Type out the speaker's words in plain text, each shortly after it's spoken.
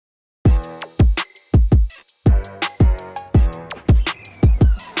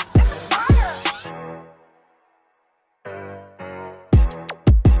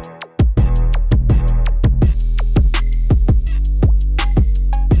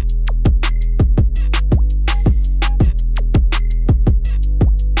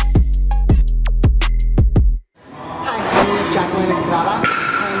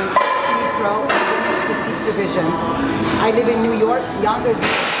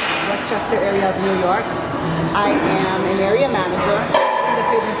Westchester area of New York. I am an area manager in the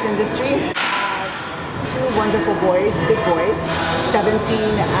fitness industry. I have two wonderful boys, big boys, 17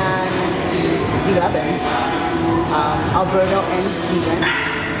 and 11, Alberto and Steven.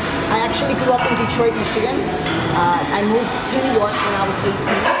 I actually grew up in Detroit, Michigan. I moved to New York when I was 18,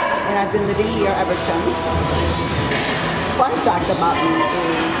 and I've been living here ever since. Fun fact about me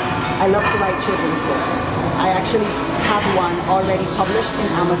is I love to write children's books. I actually have one already published in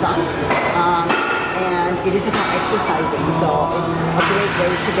Amazon, and it is about exercising. So it's a great way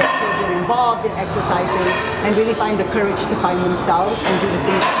to get children involved in exercising and really find the courage to find themselves and do the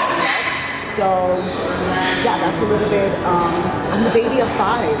things that they love. So yeah, that's a little bit. I'm the baby of 5.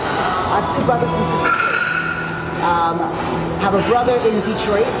 I have 2 brothers and 2 sisters. Have a brother in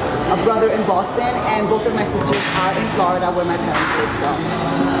Detroit, a brother in Boston, and both of my sisters are in Florida where my parents live. So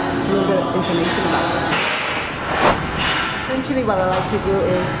a little bit of information about that. Essentially what I like to do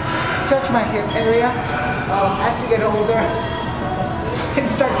is stretch my hip area. As you get older,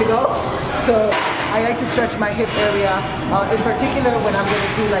 hips start to go. So I like to stretch my hip area, in particular when I'm going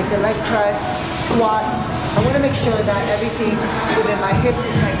to do like the leg press, squats. I want to make sure that everything within my hips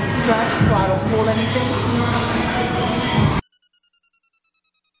is nice and stretched so I don't pull anything.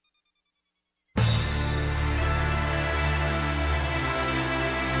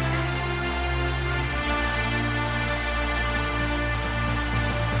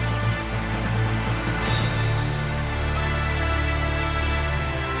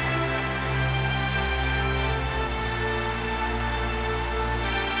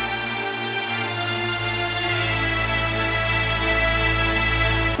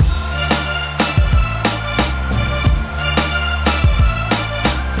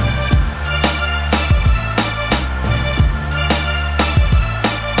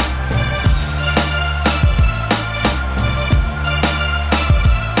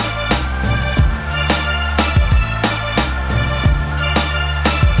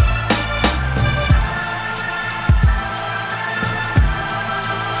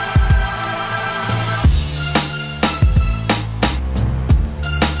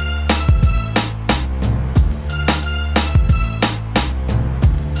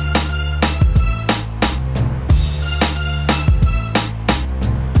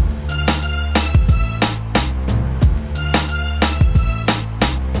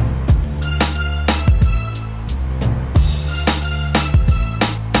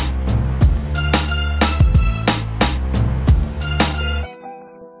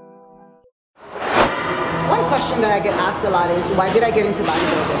 That I get asked a lot is, why did I get into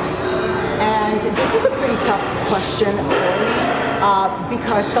bodybuilding? And this is a pretty tough question for me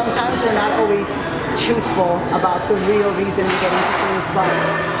because sometimes we're not always truthful about the real reason we get into things, but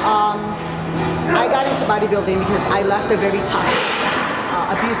I got into bodybuilding because I left a very toxic,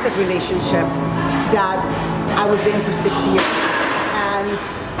 abusive relationship that I was in for 6 years. And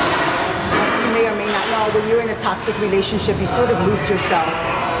as you may or may not know, when you're in a toxic relationship, you sort of lose yourself,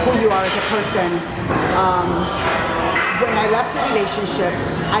 who you are as a person. When I left the relationship,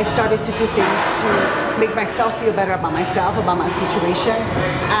 I started to do things to make myself feel better about myself, about my situation.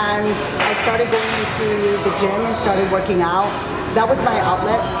 And I started going into the gym and started working out. That was my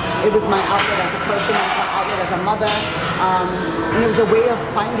outlet. It was my outlet as a person, it was my outlet as a mother. And it was a way of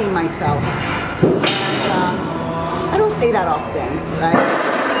finding myself. And I don't say that often, right?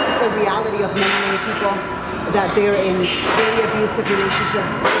 I think it's the reality of many, many people that they're in very abusive relationships,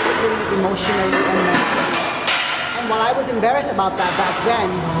 physically, emotionally, and mentally. And while I was embarrassed about that back then,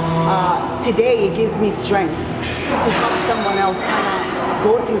 today it gives me strength to help someone else kind of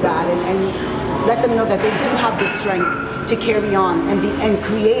go through that and let them know that they do have the strength to carry on and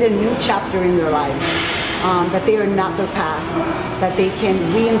create a new chapter in their lives, that they are not their past, that they can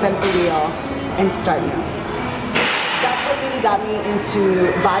reinvent the wheel and start new. That's what really got me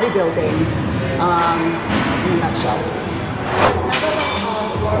into bodybuilding in a nutshell. Now that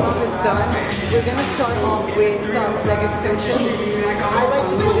warm-up is done, we're going to start off with some leg extensions. I like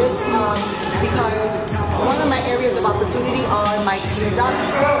to do this because one of my areas of opportunity are my teardrops.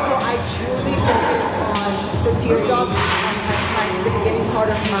 So I truly focus on the teardrop at the beginning part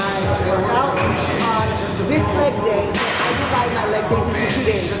of my workout. On this leg day, I divide my leg days into 2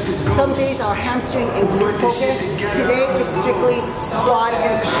 days. Some days are hamstring and glute focused. Today is strictly quad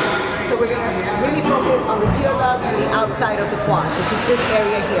and chest. So we're going to really focus on the teardrop and the outside of the quad, which is this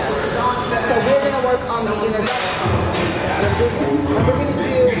area here. So we're going to work on the inner leg. And we're going to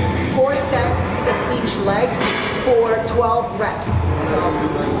do 4 sets of each leg for 12 reps. So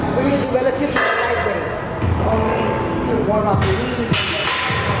we're going to do relatively lightweight. So only to warm up the knees.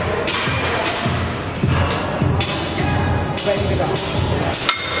 Ready to go.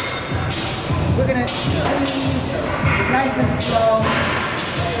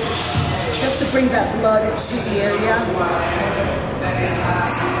 bring that blood to the area.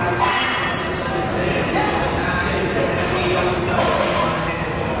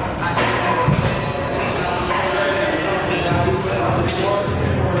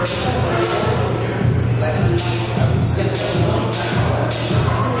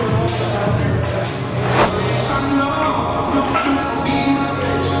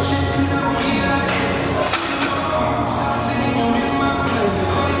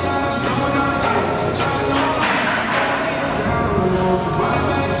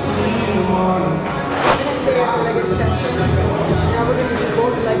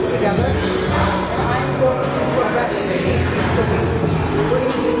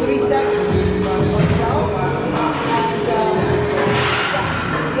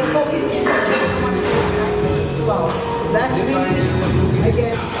 That's really, I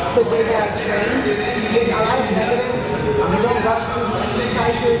guess, the way that I train. There's a lot of negatives. I don't rush through the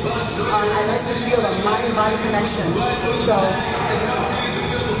exercises. I like to feel a mind-body connection. So,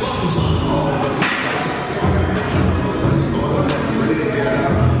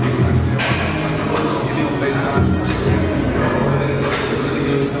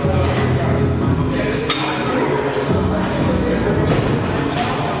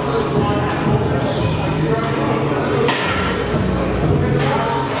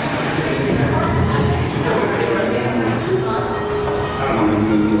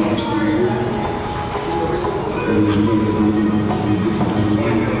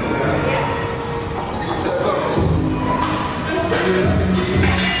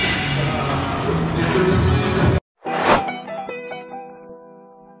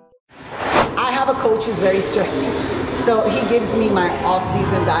 coach who's very strict. So he gives me my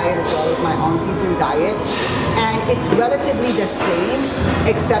off-season diet as well as my on-season diet. And it's relatively the same,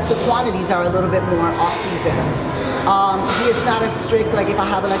 except the quantities are a little bit more off-season. He is not as strict, like if I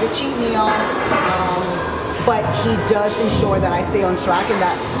have like a cheat meal, but he does ensure that I stay on track and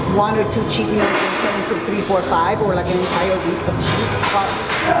that 1 or 2 cheat meals can turn into 3, 4, 5, or like an entire week of cheats. But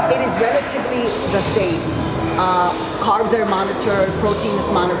it is relatively the same. Carbs are monitored, protein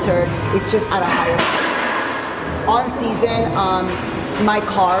is monitored, it's just at a higher level. On season, my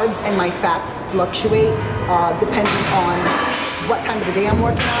carbs and my fats fluctuate depending on what time of the day I'm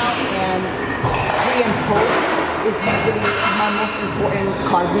working out, and pre and post is usually my most important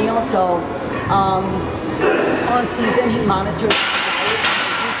carb meal. So on season, he monitors my diet on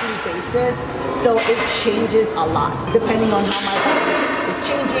a weekly basis, so it changes a lot depending on how my body is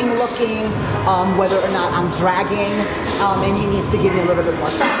changing, looking, whether or not I'm dragging, and he needs to give me a little bit more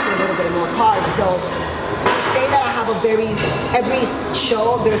fats or a little bit more carbs. So say that I have every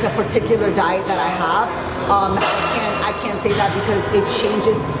show there's a particular diet that I have. I can't say that because it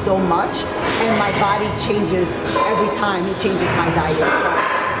changes so much, and my body changes every time he changes my diet. So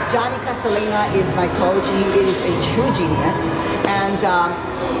Johnny Castellana is my coach. He is a true genius, and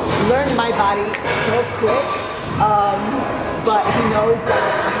learned my body so quick. But he knows that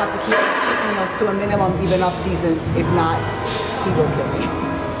I have to keep my cheat meals to a minimum even off season. If not, he will kill me.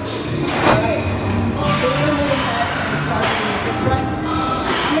 Alright, so we're going to go ahead and start with the press.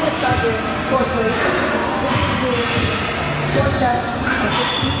 I'm going to start with 4 plates. We're going to do 4 sets of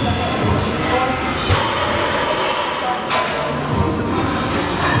 15. That's what we're going to do. 4.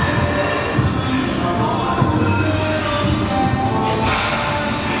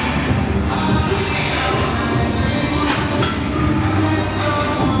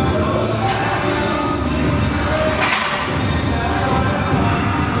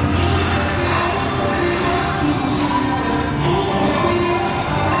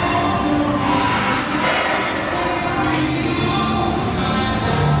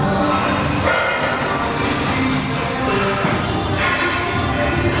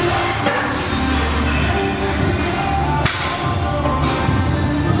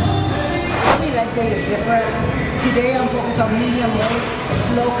 Day is different. Today I'm focused on medium weight,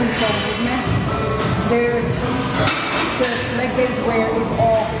 slow control movements. There's leg days where it's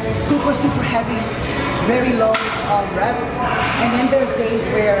all super heavy, very low reps, and then there's days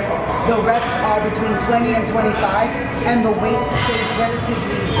where the reps are between 20 and 25 and the weight stays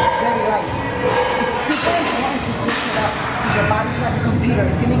relatively very light. It's super important to switch it up because your body's like a computer.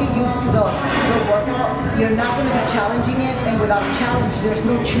 It's going to get used to the workout. You're not going to be challenging it, and without a challenge there's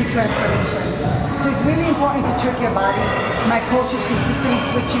no true transformation. So it's really important to trick your body. My coach is consistently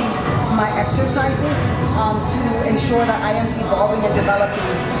switching my exercises to ensure that I am evolving and developing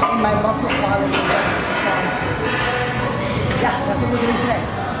in my muscle quality. Yeah, that's what we're doing today.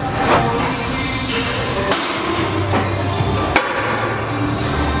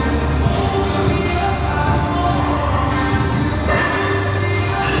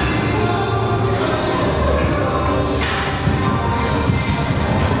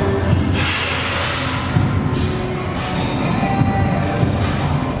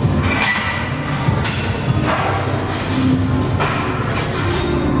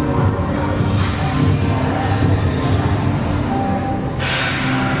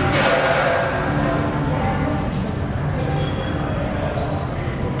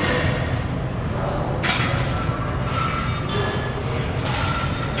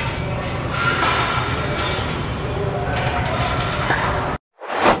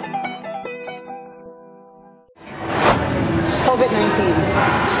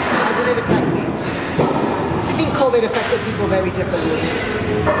 How did it affect me? I think COVID affected people very differently.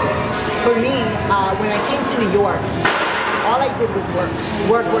 For me, when I came to New York, all I did was work.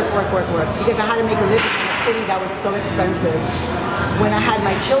 Because I had to make a living in a city that was so expensive. When I had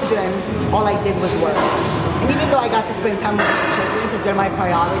my children, all I did was work. And even though I got to spend time with my children, because they're my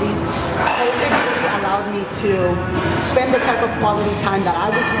priority, COVID really allowed me to spend the type of quality time that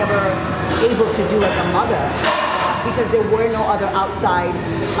I was never able to do as a mother, because there were no other outside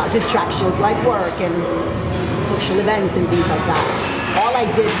distractions like work and social events and things like that. All I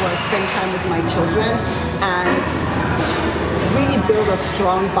did was spend time with my children and really build a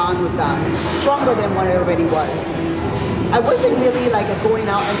strong bond with them, stronger than what it already was. I wasn't really like a going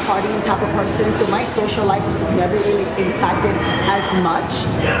out and partying type of person, so my social life was never really impacted as much.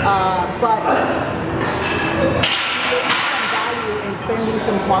 But some value in spending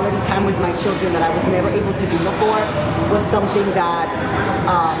some quality time with my children that I was never able to do before was something that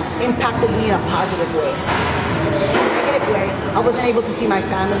impacted me in a positive way. In a negative way, I wasn't able to see my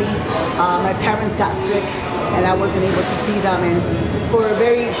family. My parents got sick and I wasn't able to see them, and for a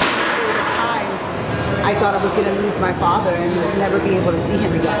very short period of time I thought I was going to lose my father and never be able to see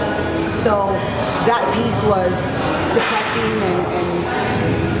him again. So that piece was depressing, and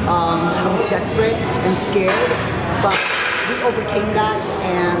I was desperate and scared, but we overcame that,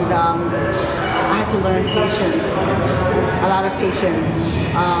 and I had to learn patience, a lot of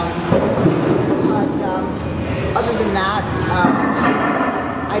patience. Other than that,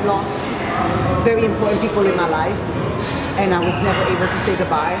 I lost very important people in my life, and I was never able to say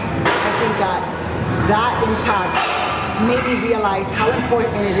goodbye. I think that impact made me realize how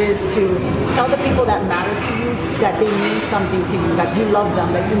important it is to tell the people that matter to you that they mean something to you, that you love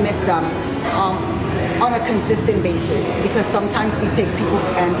them, that you miss them on a consistent basis. Because sometimes we take people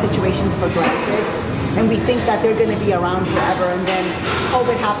and situations for granted, and we think that they're going to be around forever, and then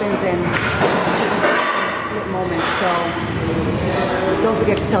COVID happens and split moment. So don't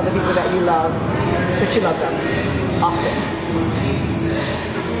forget to tell the people that you love them often.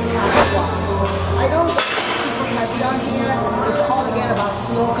 I don't get super heavy on here. It's all again about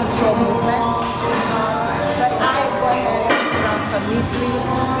slow control movements. But I go ahead and put on some knee sleeves.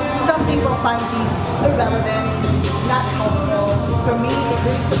 Some people find these irrelevant, not helpful. For me, it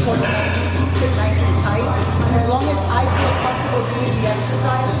really supports me. It keeps it nice and tight. And as long as I feel comfortable doing the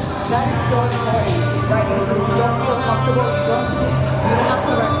exercise, that is so important, right? Because when you don't feel comfortable, you don't have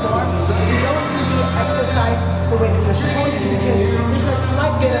correct form, you don't do the exercise the way that you're supposed to, because there's a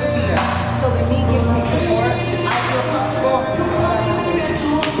slight bit of fear. So the knee gives me support, I feel comfortable, that's what I do.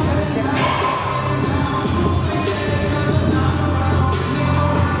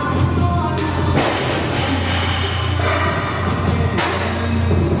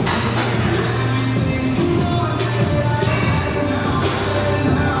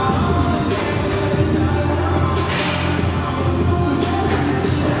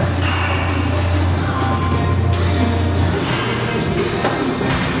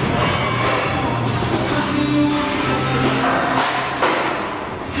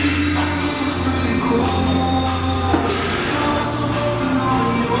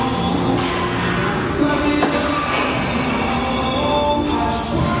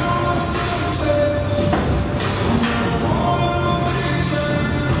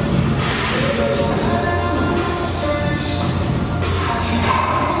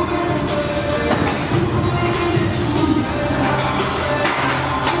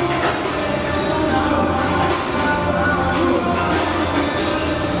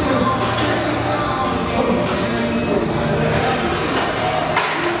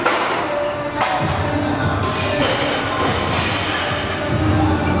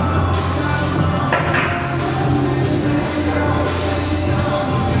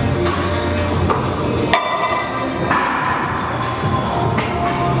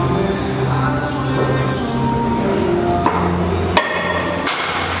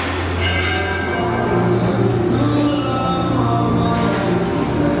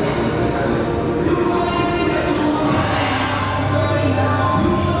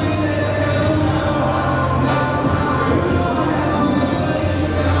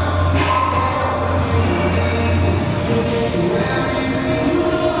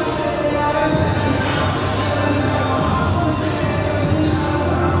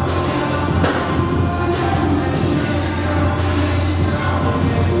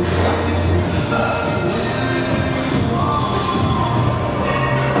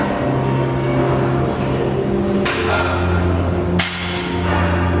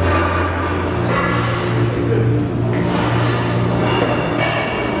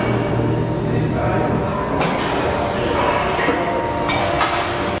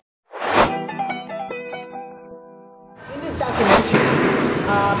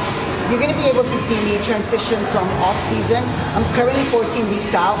 see me transition from off-season. I'm currently 14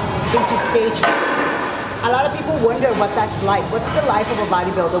 weeks out into stage 2. A lot of people wonder what that's like. What's the life of a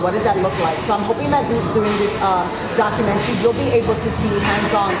bodybuilder? What does that look like? So I'm hoping that doing this documentary, you'll be able to see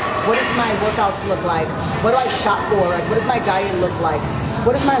hands-on, what does my workouts look like? What do I shop for? Like, what does my diet look like?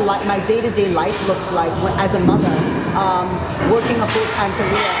 What does my day-to-day life looks like as a mother, working a full-time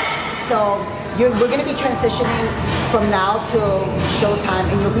career? So we're going to be transitioning from now till showtime,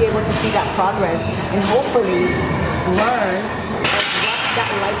 and you'll be able to see that progress and hopefully learn what that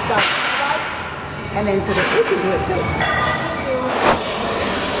lifestyle looks like, and then so that you can do it too.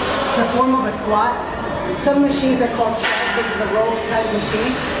 It's a form of a squat. Some machines are called squat. This is a row type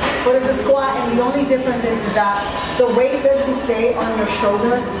machine, but it's a squat, and the only difference is that the weight doesn't stay on your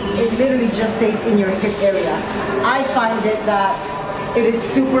shoulders. It literally just stays in your hip area. I find it that it is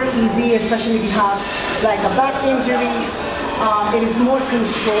super easy, especially if you have like a back injury. It is more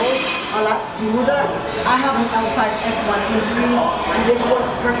controlled, a lot smoother. I have an L5-S1 injury, and this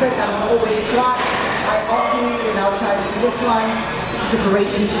works perfect. I don't always squat. I alternate, and I'll try to do this one. It's a great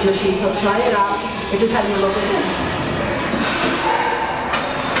piece of machine, so try it out if it's at your local gym.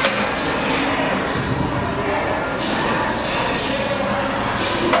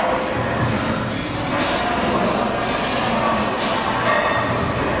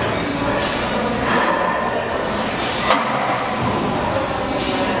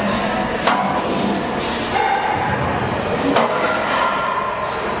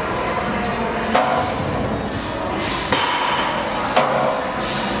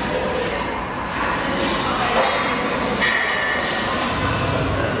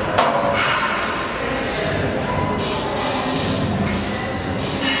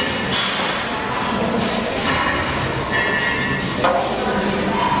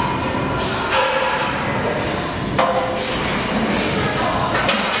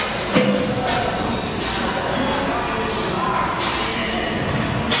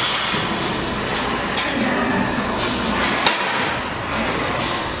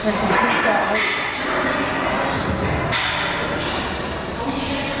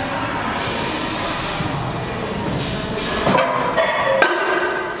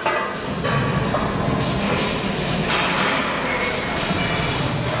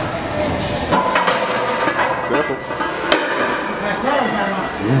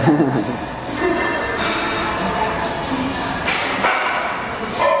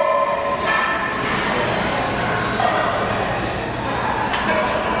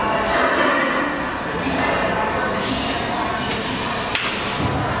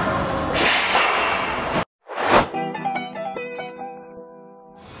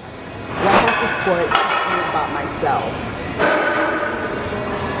 About myself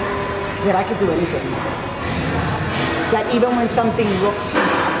that I could do anything, that even when something looks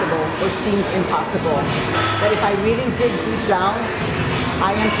impossible or seems impossible, that if I really dig deep down,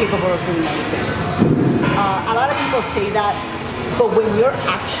 I am capable of doing anything. A lot of people say that, but when you're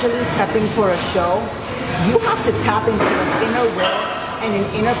actually prepping for a show, you have to tap into an inner will and an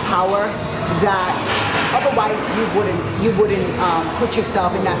inner power that otherwise you wouldn't put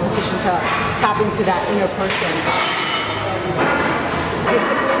yourself in that position to tap into that inner person.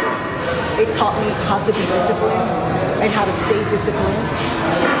 Discipline, it taught me how to be disciplined and how to stay disciplined.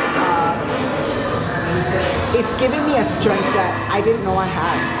 It's given me a strength that I didn't know I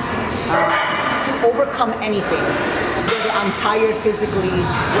had to overcome anything. Whether I'm tired physically,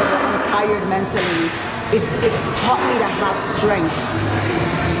 whether I'm tired mentally, it's taught me to have strength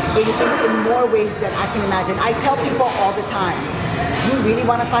in more ways than I can imagine. I tell people all the time, you really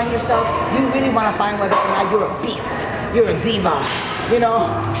want to find yourself? You really want to find whether or not you're a beast, you're a diva, you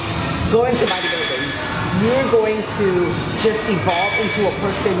know? Go into bodybuilding. You're going to just evolve into a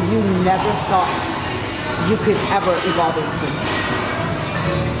person you never thought you could ever evolve into.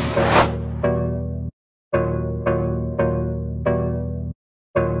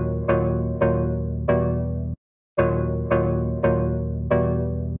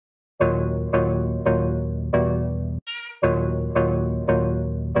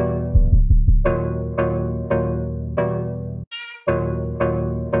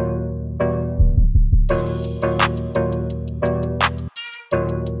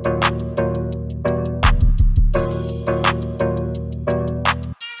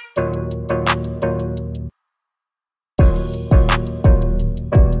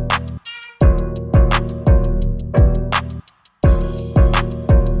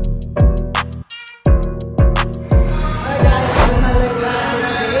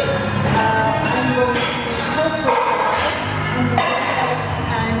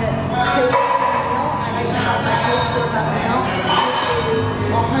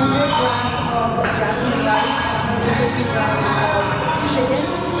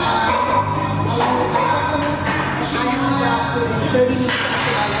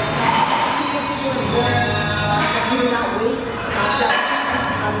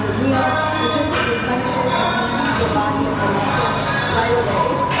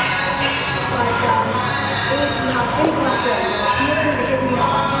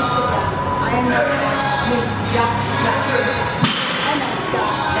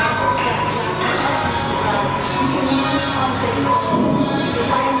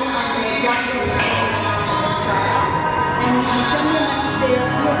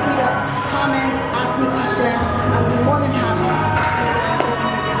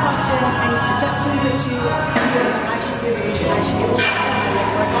 anyone any suggestions that you feel that I should give a try in my leg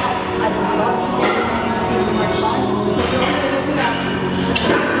workout, I'd be